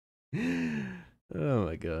Oh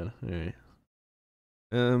my god. All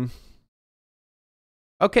right.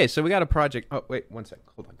 Okay, so we got a project. Oh, wait, one sec.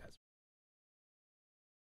 Hold on, guys.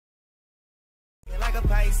 Like a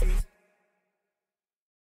Pisces.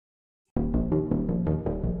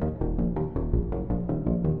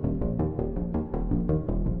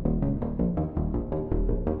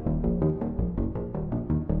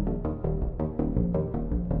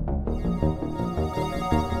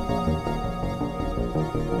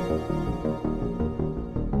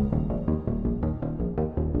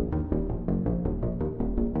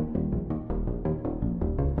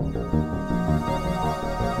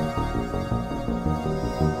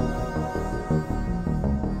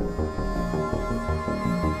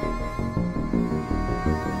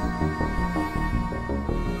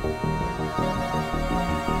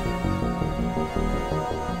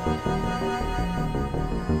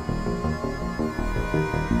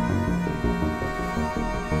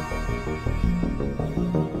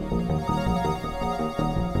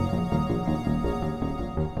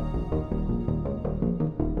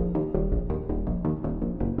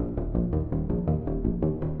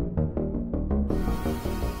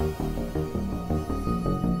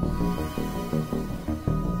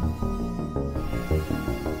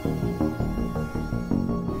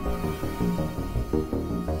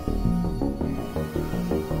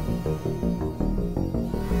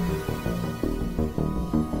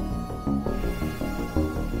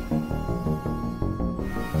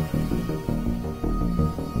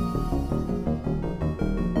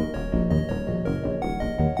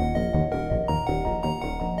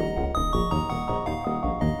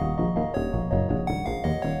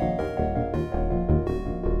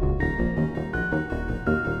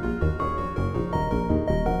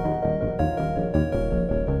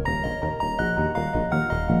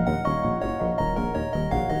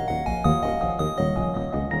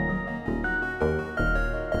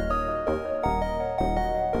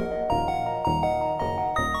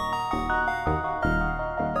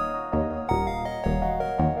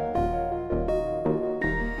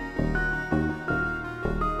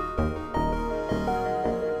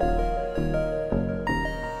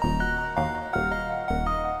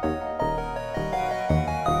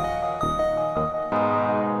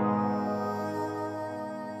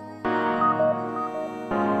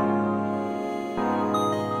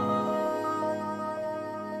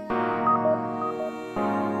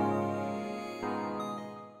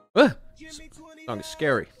 Song is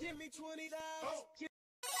scary.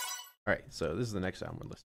 Alright, so this is the next sound we're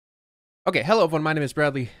listening. Okay, hello everyone, my name is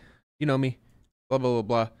Bradley. You know me. Blah, blah, blah,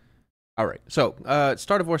 blah. Alright, so,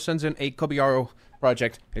 Stardevoir sends in a Kobaryo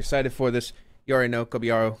project. Excited for this. You already know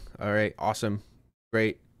Kobaryo. Alright, awesome.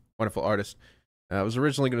 Great. Wonderful artist. I was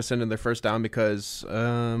originally going to send in their first down because,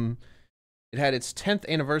 it had its 10th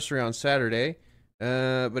anniversary on Saturday.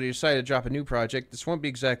 But he decided to drop a new project. This won't be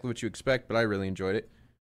exactly what you expect, but I really enjoyed it.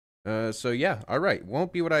 So yeah, alright.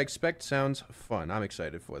 Won't be what I expect. Sounds fun. I'm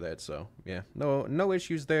excited for that, so yeah. No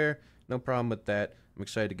issues there. No problem with that. I'm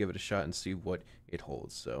excited to give it a shot and see what it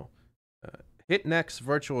holds. So, HiTNEX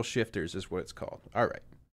Virtual Shifters is what it's called. Alright.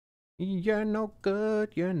 You're no good,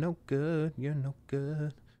 you're no good, you're no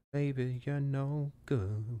good. Baby, you're no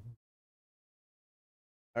good.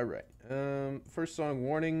 Alright. First song,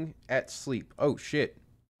 Warning at Sleep. Oh shit.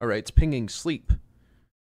 Alright, it's pinging sleep.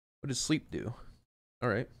 What does sleep do?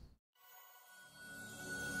 Alright.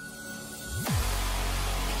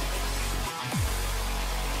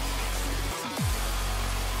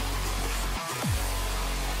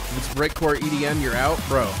 If it's breakcore EDM, you're out,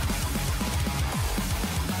 bro.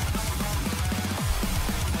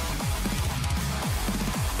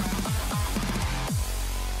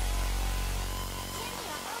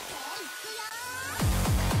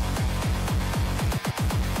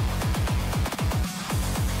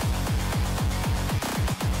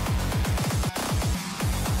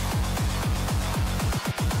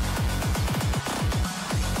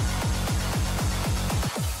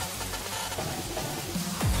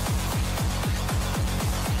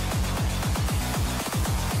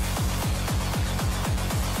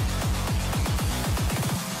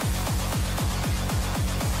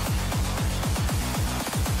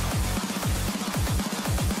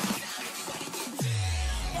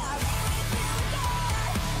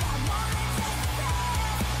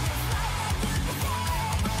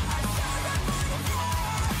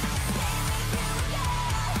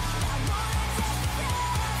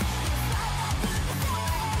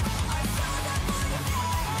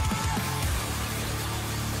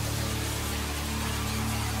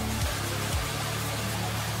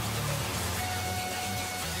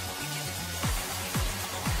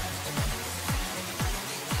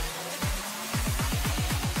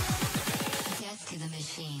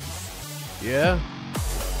 Yeah.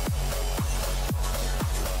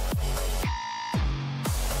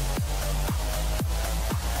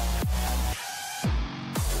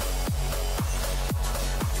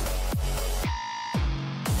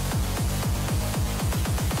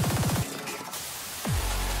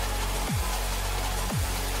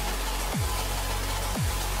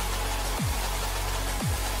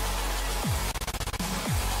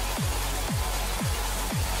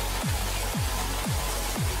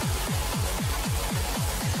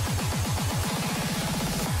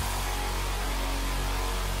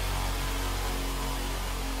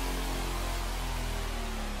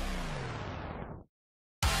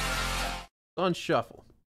 On shuffle.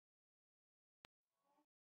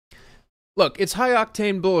 Look, it's high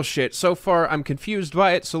octane bullshit. So far, I'm confused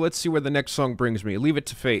by it, so let's see where the next song brings me. Leave it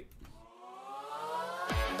to fate.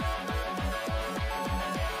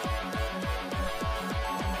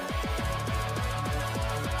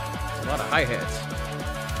 A lot of hi-hats.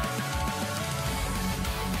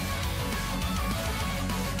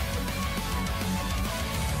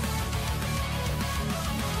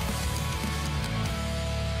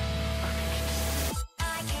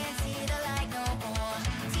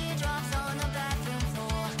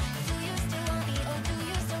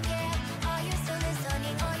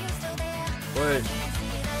 What?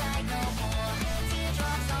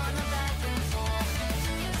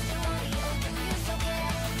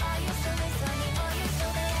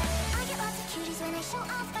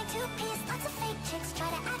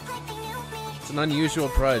 It's an unusual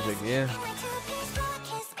project, yeah.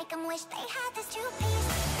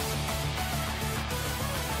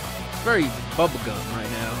 It's very bubblegum right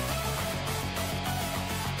now.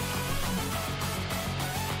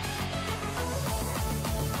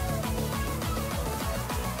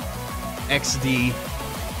 XD.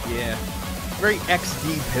 Yeah. Very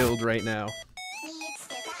XD pilled right now.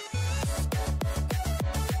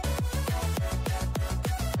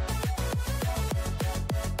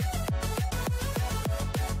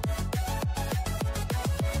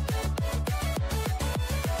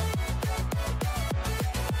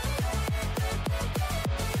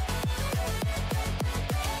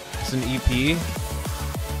 It's an EP.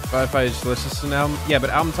 Spotify just listens to an album. Yeah, but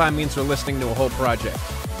album time means we're listening to a whole project.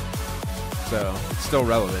 So, it's still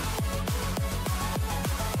relevant.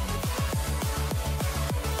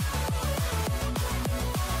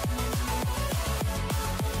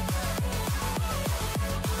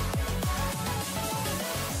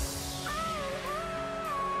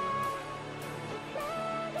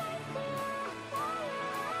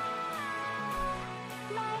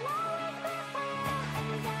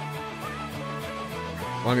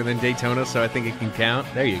 Longer than Daytona, so I think it can count.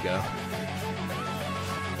 There you go.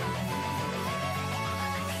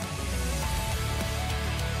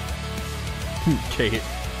 Kate.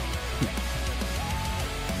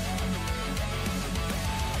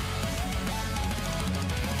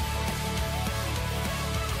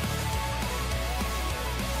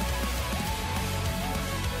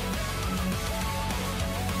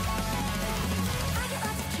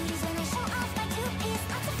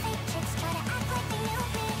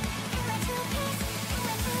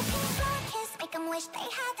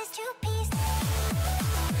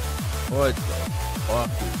 What the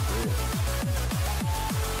fuck is this?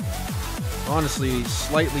 Honestly,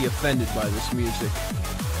 slightly offended by this music.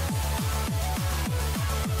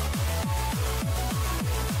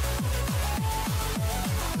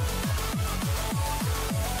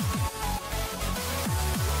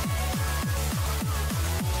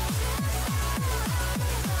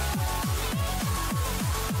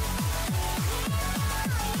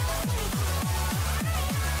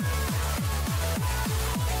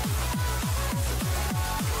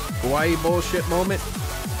 Kawaii bullshit moment.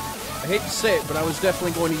 I hate to say it, but I was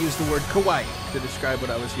definitely going to use the word kawaii to describe what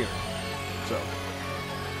I was hearing. So,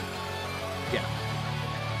 yeah.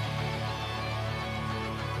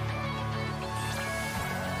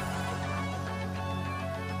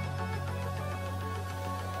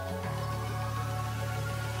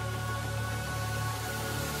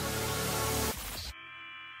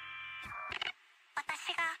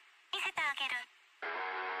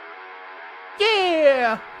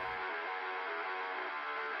 Yeah!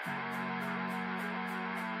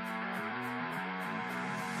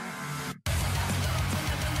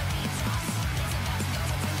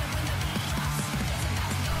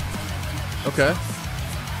 Okay.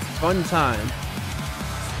 Fun time.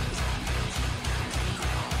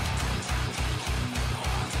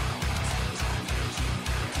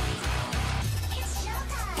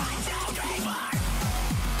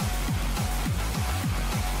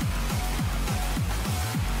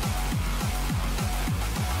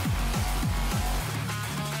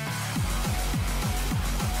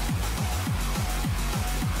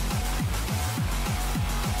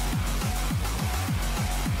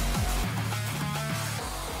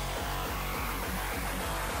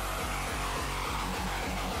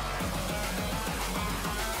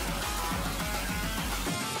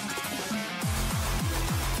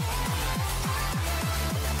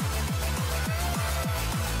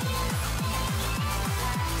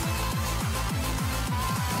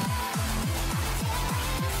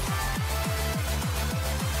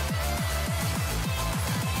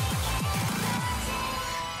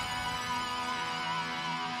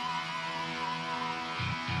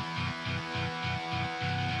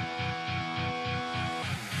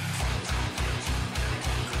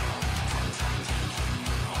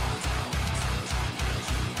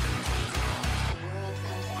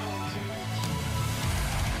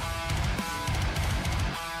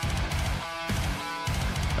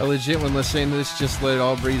 I legit, when listening to this, just let it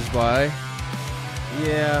all breeze by.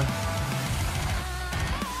 Yeah.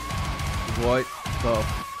 What the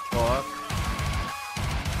fuck?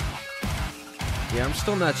 Yeah, I'm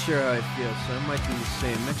still not sure how I feel, so I might do the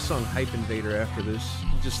same. Next song, Hype Invader after this.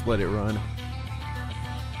 Just let it run.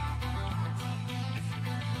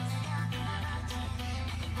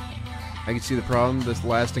 I can see the problem. This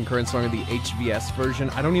last and current song of the HVS version.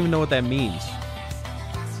 I don't even know what that means.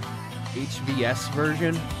 HVS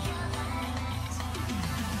version?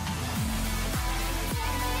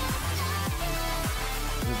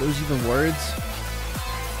 Are those even words?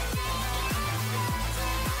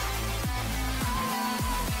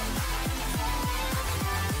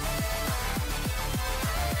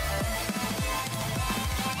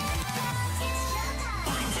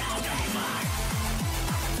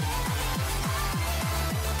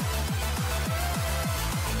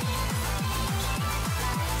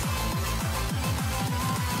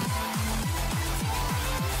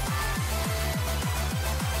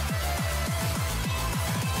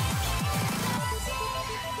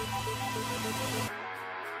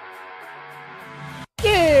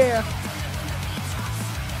 Yeah!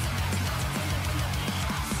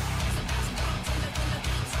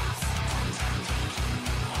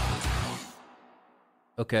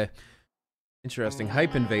 Okay. Interesting.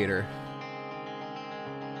 Hype Invader.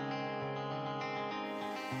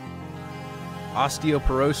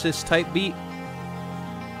 Osteoporosis type beat.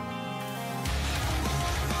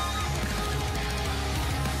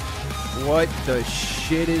 What the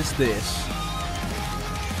shit is this?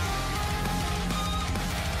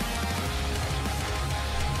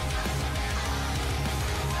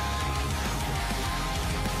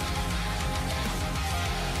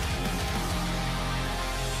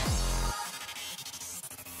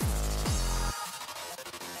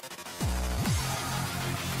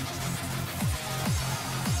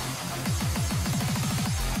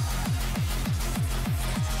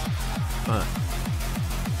 Huh.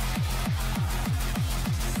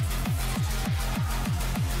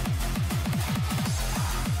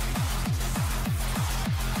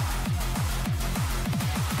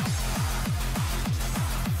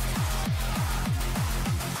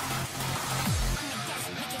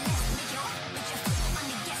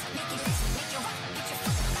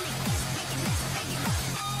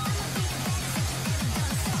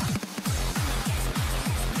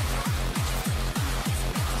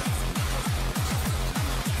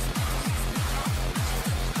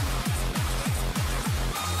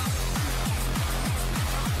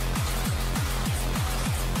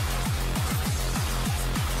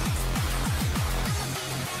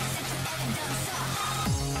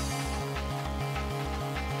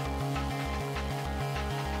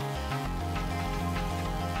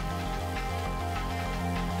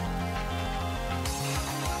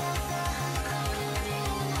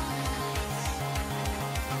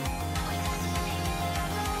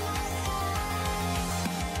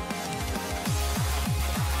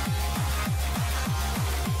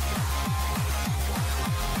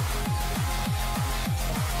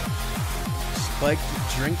 Spiked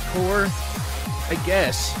drink core? I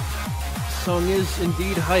guess. Song is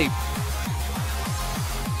indeed hype.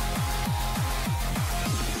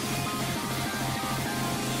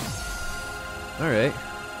 Alright.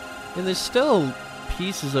 And there's still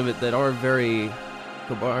pieces of it that are very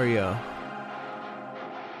Kobaryo.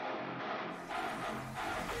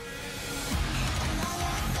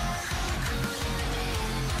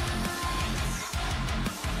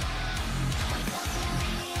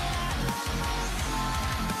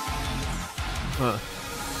 Huh.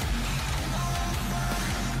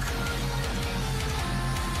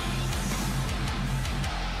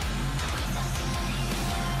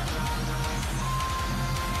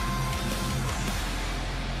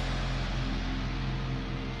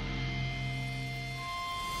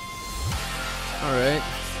 All right.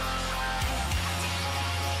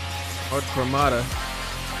 HARD-COREMATA.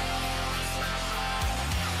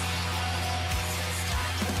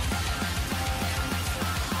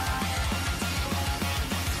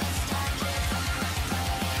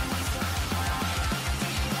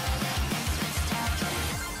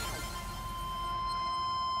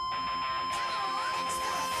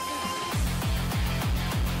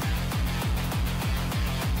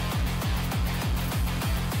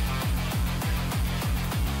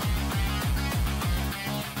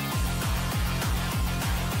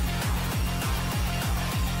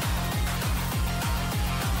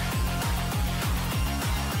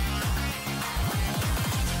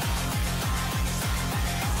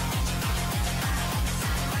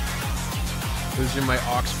 Those are my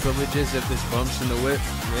aux privileges if this bumps in the whip.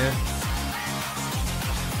 Yeah.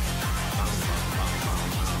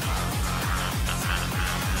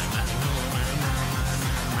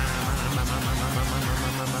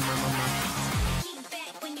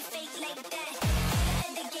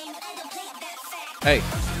 Hey.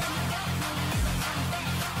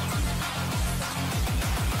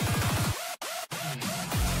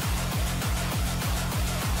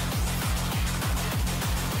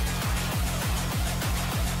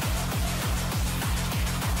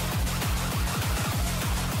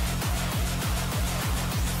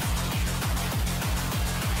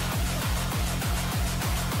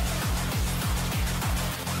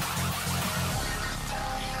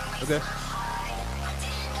 Okay.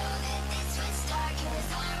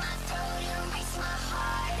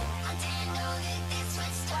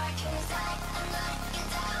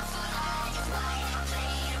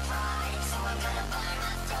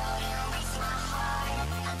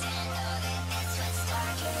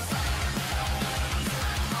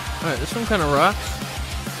 Alright, this one kind of rocks.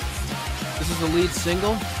 This is the lead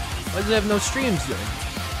single. Why does it have no streams then?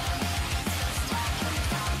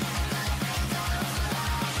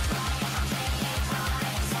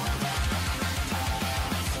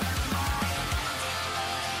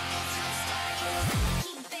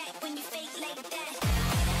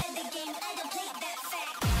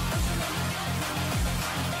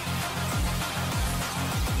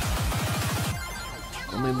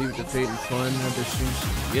 Only leave it to fate and fun. Have their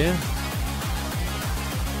streams. Yeah.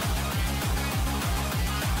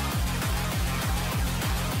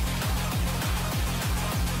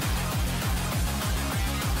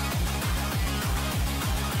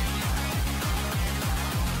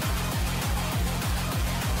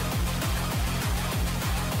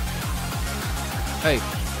 Hey,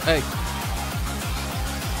 hey.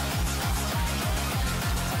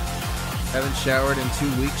 Haven't showered in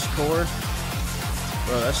 2 weeks, Core.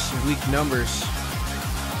 Bro, that's weak numbers.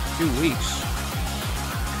 2 weeks.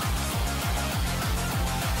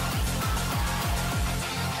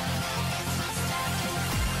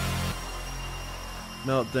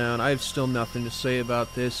 Meltdown. I have still nothing to say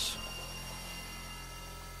about this.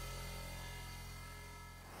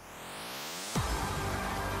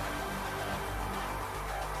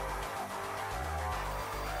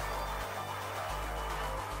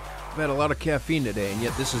 I've had a lot of caffeine today, and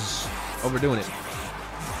yet this is overdoing it.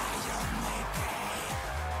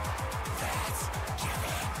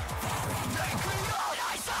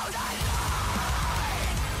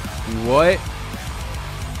 What?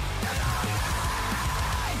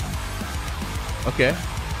 Okay.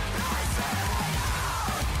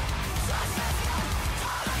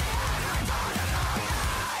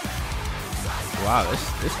 Wow,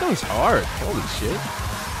 this goes hard. Holy shit.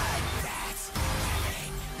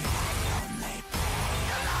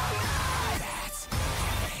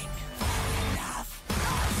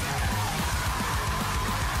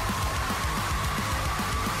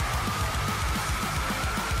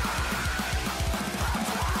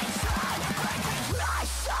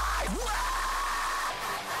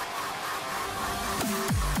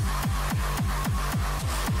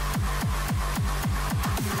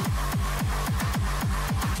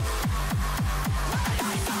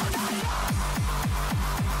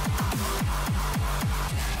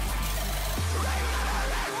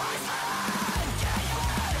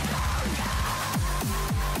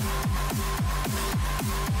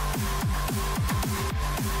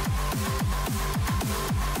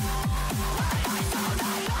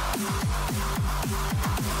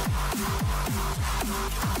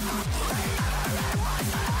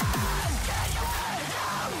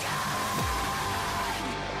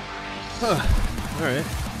 Huh. Alright.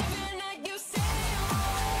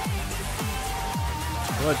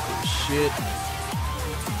 What the shit?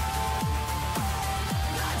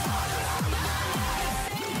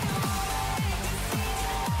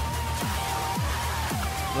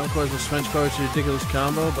 Well, of course, the French chorus is a ridiculous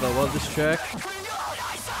combo, but I love this track.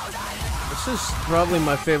 This is probably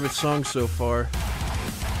my favorite song so far.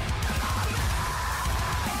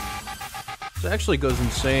 This actually goes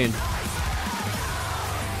insane.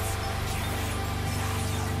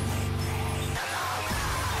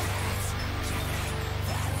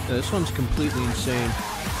 Yeah, this one's completely insane.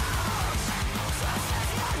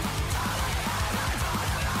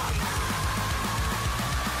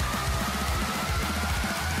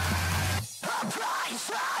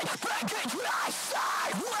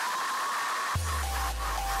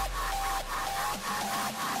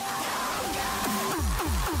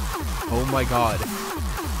 Oh my god.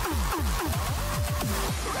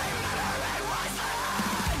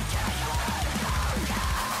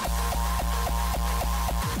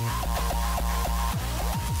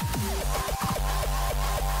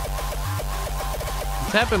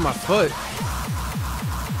 I'm tapping my foot.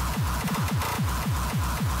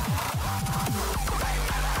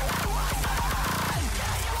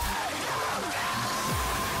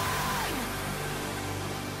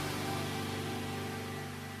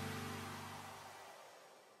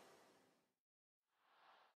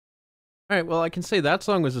 Alright, well, I can say that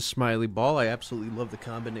song was a smiley ball. I absolutely love the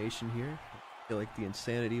combination here. I feel like the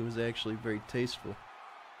insanity was actually very tasteful.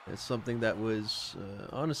 It's something that was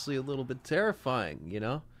honestly a little bit terrifying, you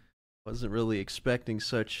know? Wasn't really expecting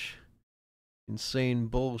such insane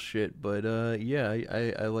bullshit, but yeah,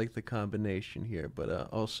 I like the combination here, but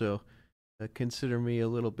also consider me a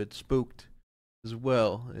little bit spooked as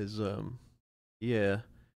well as, yeah,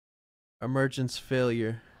 emergence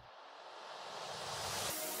failure.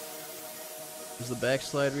 Is the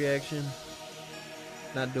backslide reaction?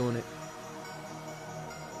 Not doing it.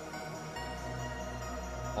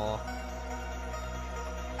 Aw.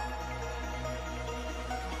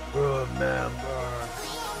 Remember.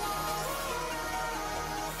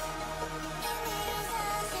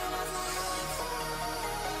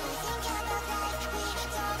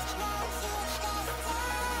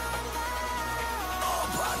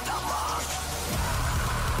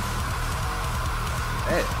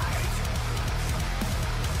 Hey.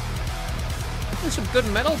 There's some good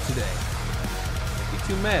metal today. Don't be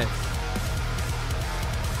too mad.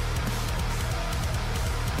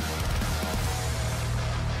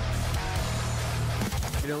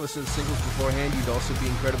 If you don't listen to the singles beforehand, you'd also be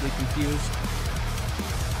incredibly confused.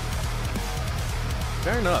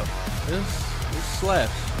 Fair enough. This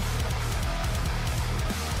slaps.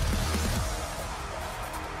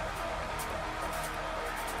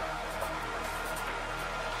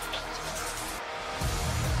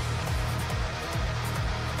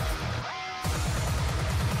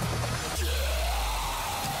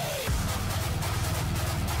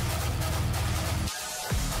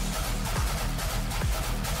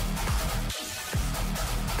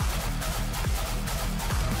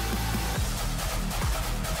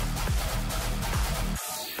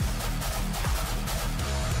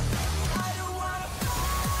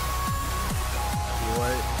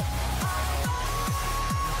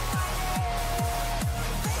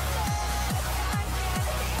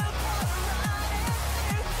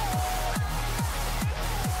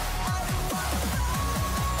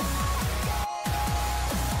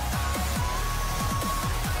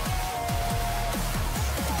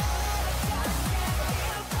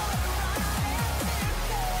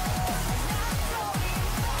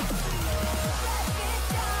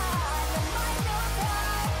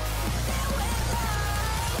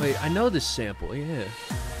 Wait, I know this sample, yeah.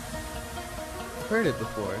 I've heard it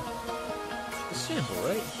before. It's a sample,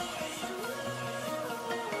 right?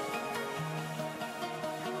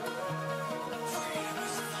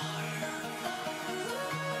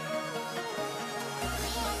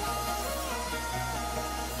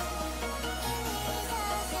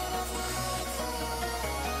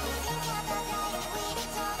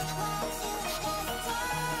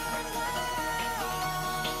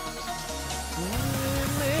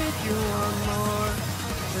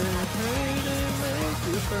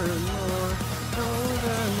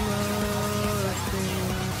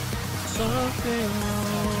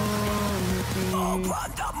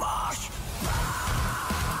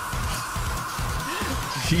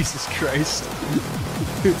 Jesus Christ.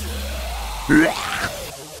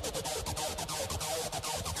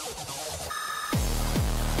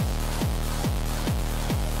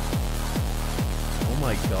 Oh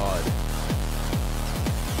my God.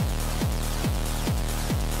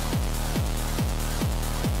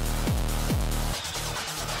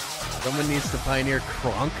 Someone needs to pioneer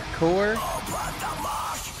Kronk core?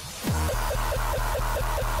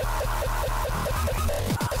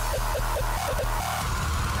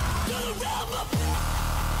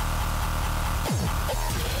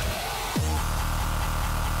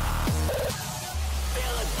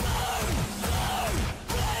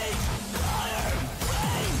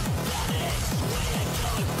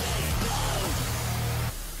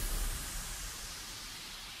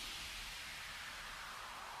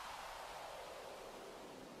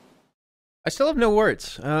 I still have no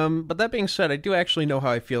words, but that being said, I do actually know how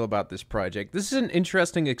I feel about this project. This is an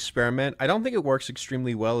interesting experiment. I don't think it works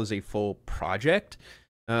extremely well as a full project.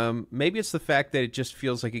 Maybe it's the fact that it just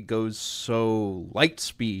feels like it goes so light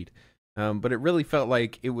speed, but it really felt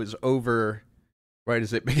like it was over right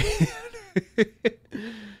as it began.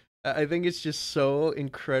 I think it's just so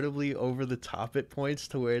incredibly over the top at points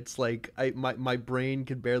to where it's like my brain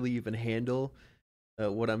could barely even handle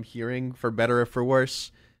what I'm hearing, for better or for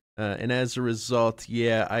worse. And as a result,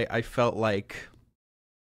 yeah, I felt like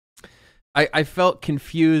I felt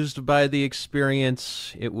confused by the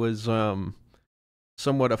experience. It was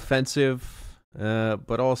somewhat offensive,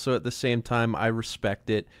 but also at the same time, I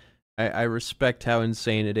respect it. I respect how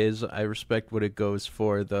insane it is. I respect what it goes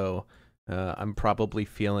for, though. I'm probably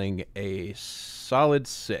feeling a solid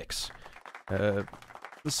 6.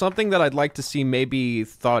 something that I'd like to see maybe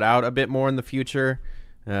thought out a bit more in the future.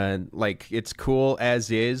 Like, it's cool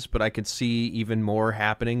as is, but I could see even more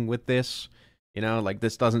happening with this. You know, like,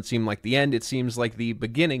 this doesn't seem like the end. It seems like the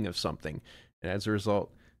beginning of something. And as a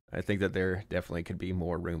result, I think that there definitely could be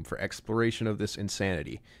more room for exploration of this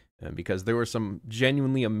insanity. Because there were some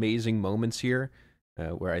genuinely amazing moments here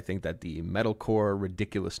where I think that the metalcore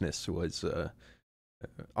ridiculousness was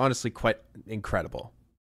honestly quite incredible.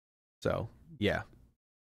 So, yeah.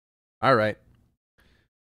 All right.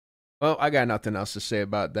 Well, I got nothing else to say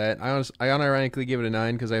about that. I unironically give it a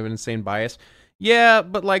 9 because I have an insane bias. Yeah,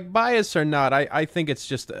 but like, bias or not, I think it's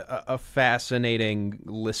just a fascinating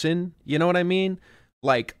listen. You know what I mean?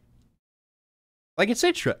 Like it's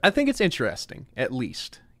I think it's interesting, at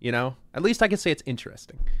least. You know? At least I can say it's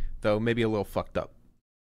interesting. Though maybe a little fucked up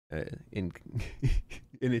in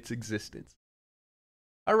in its existence.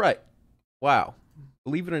 All right. Wow.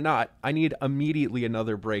 Believe it or not, I need immediately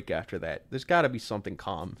another break after that. There's got to be something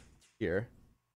calm here.